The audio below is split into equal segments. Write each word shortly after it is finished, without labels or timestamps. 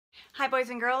Hi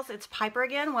boys and girls, it's Piper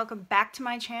again. Welcome back to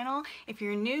my channel. If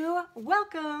you're new,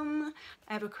 welcome!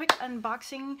 I have a quick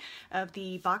unboxing of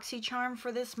the Boxy Charm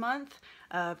for this month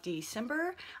of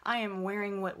December. I am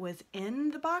wearing what was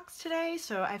in the box today,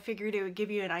 so I figured it would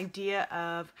give you an idea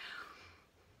of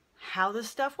how this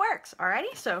stuff works.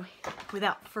 Alrighty, so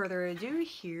without further ado,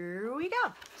 here we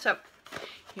go. So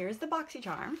here's the Boxy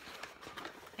Charm,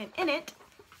 and in it,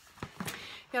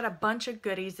 got a bunch of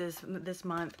goodies this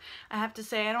month. I have to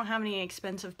say I don't have any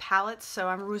expensive palettes, so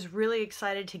I was really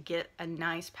excited to get a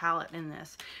nice palette in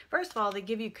this. First of all, they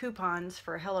give you coupons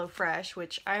for HelloFresh,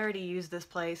 which I already use this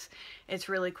place. It's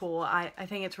really cool. I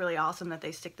think it's really awesome that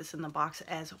they stick this in the box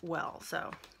as well.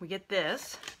 So we get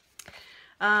this.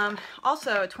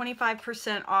 Also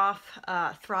 25% off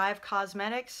Thrive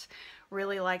Cosmetics.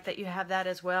 Really like that you have that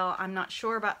as well. I'm not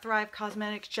sure about Thrive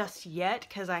Cosmetics just yet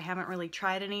because I haven't really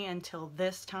tried any until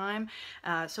this time.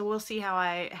 So we'll see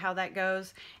how that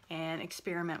goes and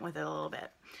experiment with it a little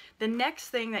bit. The next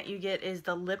thing that you get is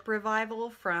the Lip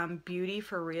Revival from Beauty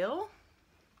for Real.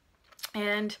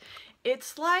 And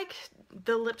it's like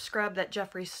the lip scrub that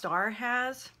Jeffree Star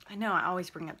has. I know I always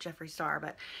bring up Jeffree Star,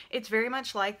 but it's very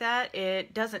much like that.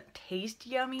 It doesn't taste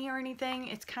yummy or anything.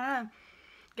 It's kind of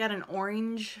got an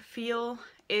orange feel.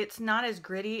 It's not as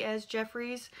gritty as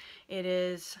Jeffree's.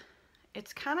 It's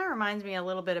kind of reminds me a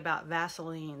little bit about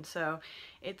Vaseline, so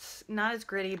it's not as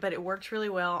gritty, but it works really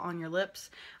well on your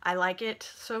lips. I like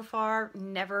it so far.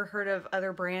 Never heard of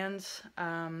other brands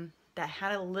that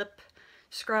had a lip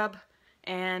scrub,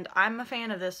 and I'm a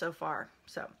fan of this so far.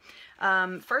 So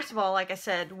first of all, like I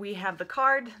said, we have the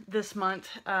card this month.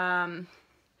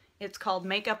 It's called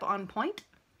Makeup on Point.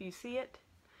 You see it?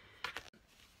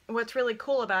 What's really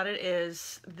cool about it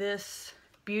is this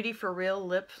Beauty for Real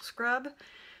lip scrub,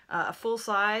 full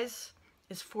size,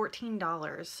 is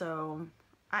 $14. So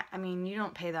I mean, you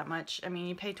don't pay that much. I mean,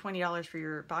 you pay $20 for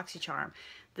your Boxy Charm.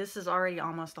 This is already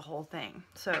almost the whole thing.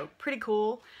 So pretty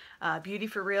cool. Beauty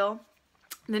for Real.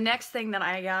 The next thing that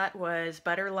I got was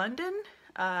Butter London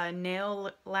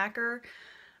nail lacquer.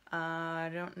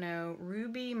 I don't know,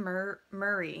 Ruby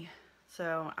Murray.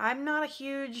 So I'm not a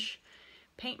huge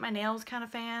paint my nails kind of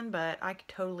fan, but I could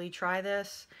totally try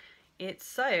this. It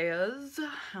says,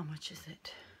 how much is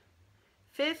it?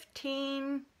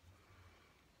 $15.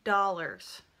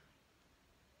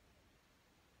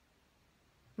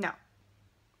 No,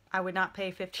 I would not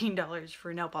pay $15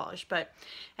 for nail polish, but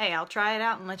hey, I'll try it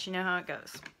out and let you know how it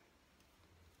goes.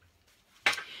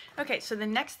 Okay, so the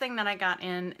next thing that I got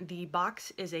in the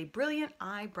box is a brilliant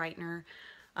eye brightener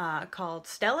called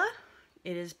Stella.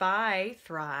 It is by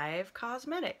Thrive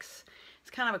Cosmetics.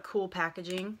 It's kind of a cool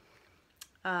packaging.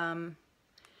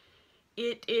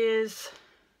 It is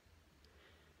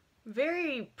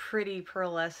very pretty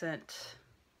pearlescent.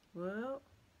 Whoa,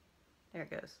 there it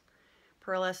goes.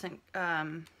 Pearlescent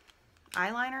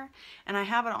eyeliner, and I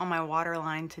have it on my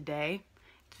waterline today.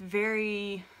 It's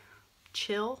very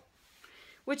chill,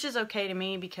 which is okay to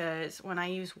me because when I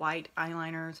use white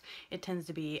eyeliners, it tends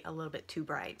to be a little bit too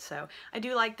bright. So I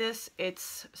do like this.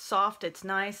 It's soft, it's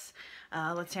nice.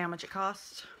 Let's see how much it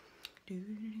costs.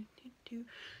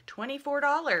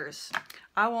 $24.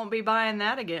 I won't be buying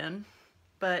that again,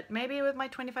 but maybe with my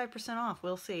 25% off,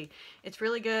 we'll see. It's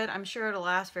really good. I'm sure it'll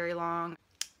last very long.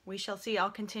 We shall see.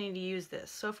 I'll continue to use this.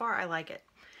 So far, I like it.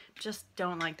 Just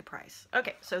don't like the price.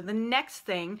 Okay, so the next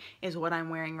thing is what I'm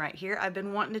wearing right here. I've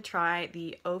been wanting to try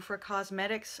the Ofra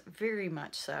Cosmetics, very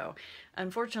much so.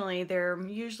 Unfortunately, they're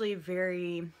usually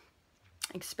very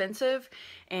expensive,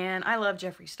 and I love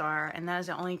Jeffree Star, and that is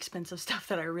the only expensive stuff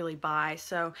that I really buy.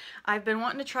 So I've been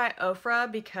wanting to try Ofra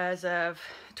because of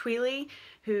Tweely,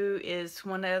 who is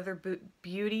one of the other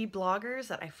beauty bloggers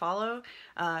that I follow.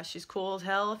 She's cool as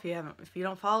hell. If you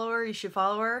don't follow her, you should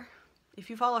follow her. If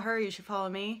you follow her, you should follow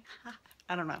me.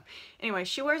 I don't know. Anyway,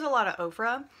 she wears a lot of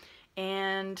Ofra,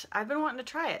 and I've been wanting to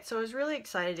try it, so I was really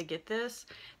excited to get this.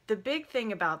 The big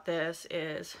thing about this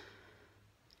is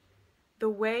the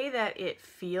way that it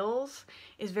feels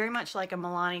is very much like a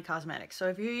Milani Cosmetics. So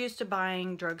if you're used to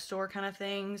buying drugstore kind of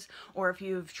things, or if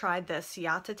you've tried the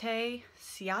Ciate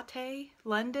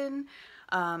London,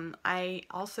 I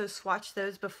also swatched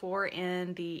those before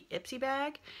in the Ipsy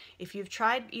bag. If you've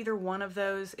tried either one of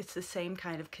those, it's the same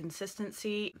kind of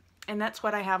consistency, and that's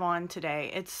what I have on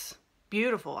today. It's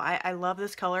beautiful. I love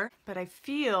this color, but I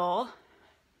feel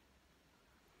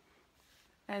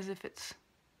as if it's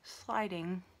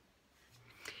sliding.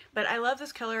 But I love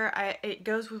this color. It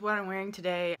goes with what I'm wearing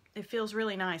today. It feels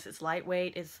really nice. It's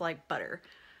lightweight. It's like butter.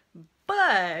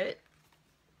 But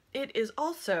it is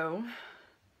also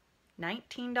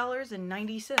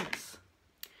 $19.90.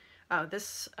 Oh,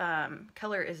 this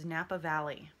color is Napa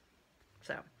Valley.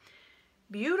 So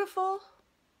beautiful,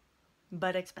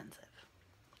 but expensive.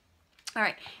 All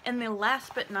right, and the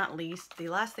last but not least, the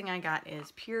last thing I got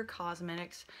is Pure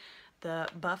Cosmetics, the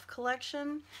Buff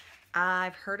Collection.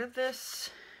 I've heard of this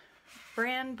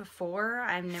brand before.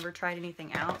 I've never tried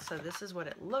anything out, so this is what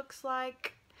it looks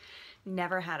like.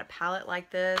 Never had a palette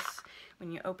like this.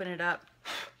 When you open it up,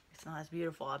 it's not as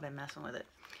beautiful. I've been messing with it.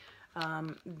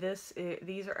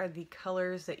 These are the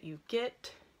colors that you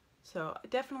get. So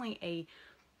definitely a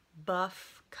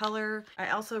buff color. I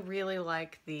also really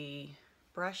like the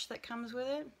brush that comes with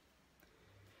it.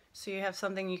 So you have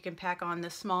something you can pack on, the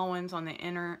small ones on the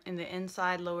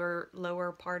inside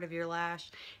lower part of your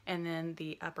lash, and then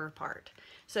the upper part.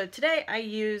 So today I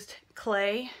used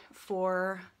clay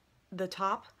for the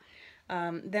top.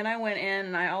 Then I went in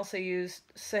and I also used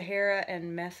Sahara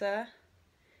and Mesa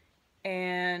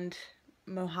and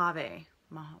Mojave.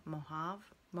 Mojave?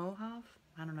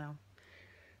 I don't know.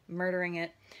 Murdering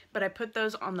it. But I put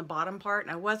those on the bottom part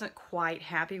and I wasn't quite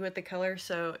happy with the color,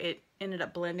 so it ended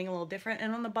up blending a little different.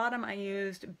 And on the bottom I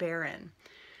used Barren.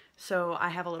 So I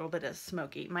have a little bit of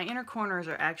smoky. My inner corners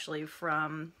are actually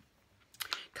from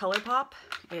ColourPop.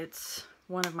 It's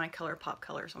one of my ColourPop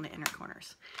colors on the inner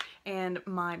corners. And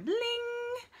my bling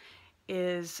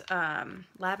is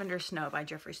Lavender Snow by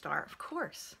Jeffree Star, of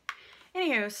course.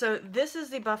 Anywho, so this is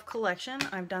the Buff Collection.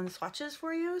 I've done swatches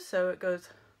for you, so it goes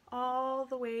all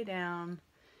the way down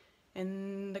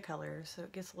in the colors, so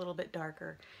it gets a little bit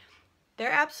darker.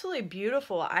 They're absolutely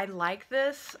beautiful. I like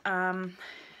this.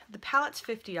 The palette's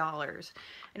 $50.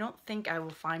 I don't think I will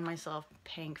find myself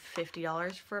paying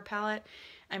 $50 for a palette.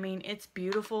 I mean, it's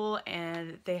beautiful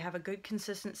and they have a good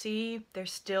consistency. They're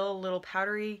still a little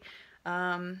powdery.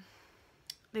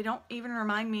 They don't even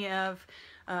remind me of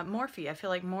Morphe. I feel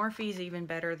like Morphe is even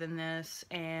better than this,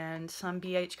 and some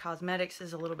BH Cosmetics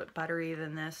is a little bit buttery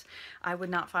than this. I would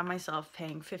not find myself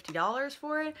paying $50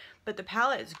 for it, but the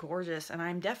palette is gorgeous and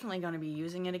I'm definitely going to be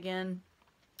using it again.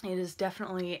 It is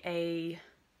definitely a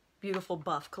beautiful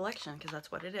buff collection because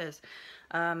that's what it is.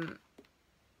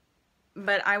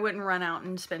 But I wouldn't run out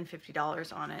and spend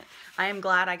 $50 on it. I am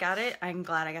glad I got it. I'm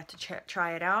glad I got to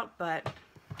try it out, but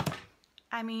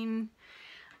I mean,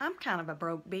 I'm kind of a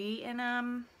broke bee,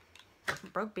 and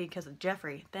broke bee because of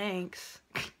Jeffree. Thanks.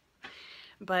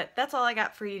 But that's all I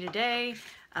got for you today.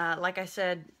 Like I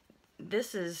said,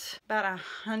 this is about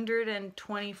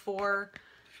 $124 or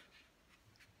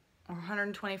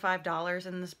 $125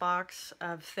 in this box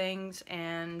of things,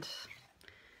 and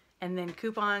then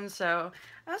coupons. So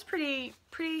I was pretty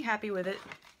happy with it.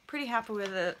 Pretty happy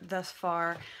with it thus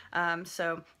far.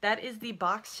 So that is the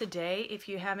box today. If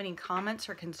you have any comments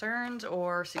or concerns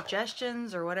or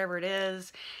suggestions or whatever it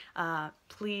is,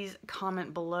 please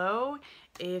comment below.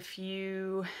 If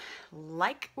you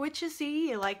like what you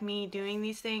see, you like me doing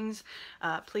these things,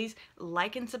 please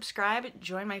like and subscribe,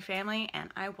 join my family,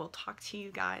 and I will talk to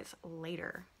you guys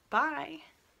later. Bye.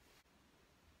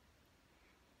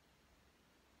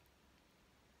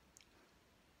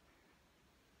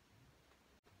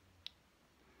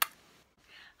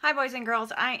 Hi boys and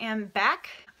girls, I am back.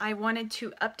 I wanted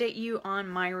to update you on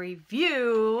my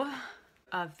review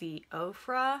of the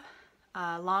Ofra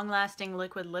long-lasting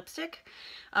liquid lipstick.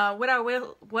 What I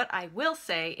will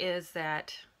say is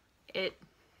that it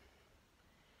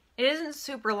isn't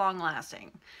super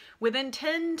long-lasting. Within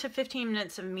 10 to 15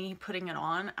 minutes of me putting it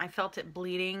on, I felt it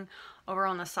bleeding over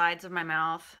on the sides of my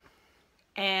mouth.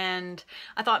 And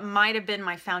I thought it might have been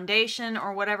my foundation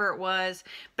or whatever it was,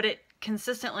 but it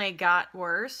consistently got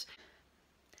worse.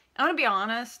 I'm gonna be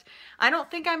honest, I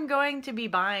don't think I'm going to be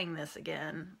buying this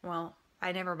again. Well,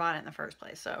 I never bought it in the first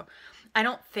place, so I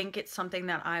don't think it's something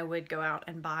that I would go out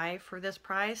and buy for this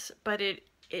price, but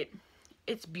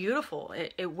it's beautiful.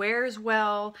 It wears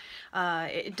well.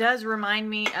 It does remind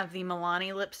me of the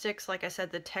Milani lipsticks. Like I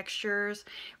said, the textures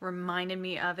reminded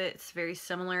me of it. It's very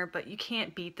similar, but you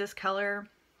can't beat this color.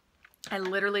 I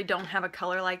literally don't have a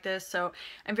color like this, so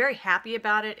I'm very happy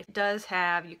about it. It does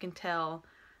have, you can tell,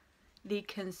 the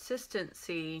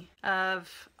consistency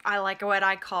of, I like what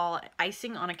I call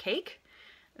icing on a cake.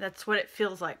 That's what it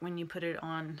feels like when you put it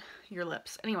on your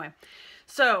lips. Anyway,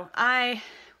 so I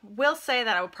will say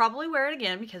that I will probably wear it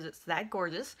again because it's that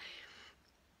gorgeous.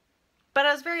 But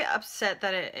I was very upset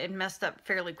that it messed up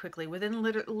fairly quickly, within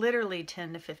literally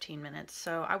 10 to 15 minutes.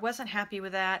 So I wasn't happy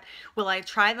with that. Will I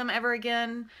try them ever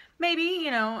again? Maybe,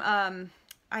 you know.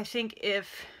 I think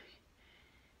if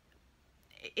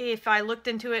I looked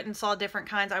into it and saw different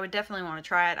kinds, I would definitely want to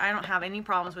try it. I don't have any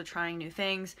problems with trying new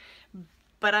things,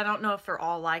 but I don't know if they're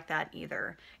all like that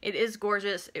either. It is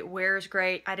gorgeous. It wears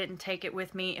great. I didn't take it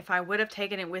with me. If I would have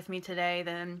taken it with me today,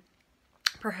 then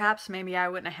Perhaps maybe I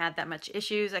wouldn't have had that much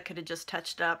issues. I could have just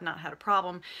touched up, not had a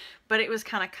problem, but it was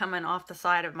kind of coming off the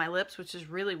side of my lips, which is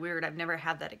really weird. I've never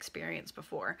had that experience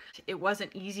before. It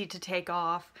wasn't easy to take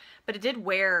off, but it did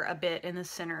wear a bit in the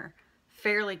center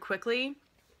fairly quickly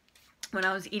when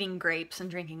I was eating grapes and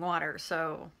drinking water,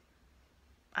 so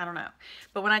I don't know.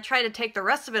 But when I tried to take the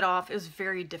rest of it off, it was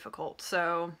very difficult,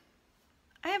 so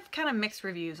I have kind of mixed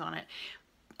reviews on it.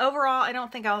 Overall, I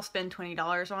don't think I'll spend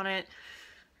 $20 on it.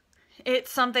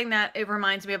 It's something that it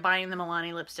reminds me of buying the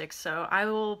Milani lipsticks, so I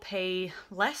will pay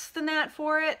less than that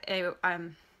for it.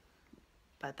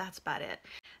 But that's about it.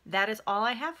 That is all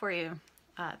I have for you.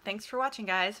 Thanks for watching,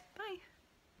 guys. Bye.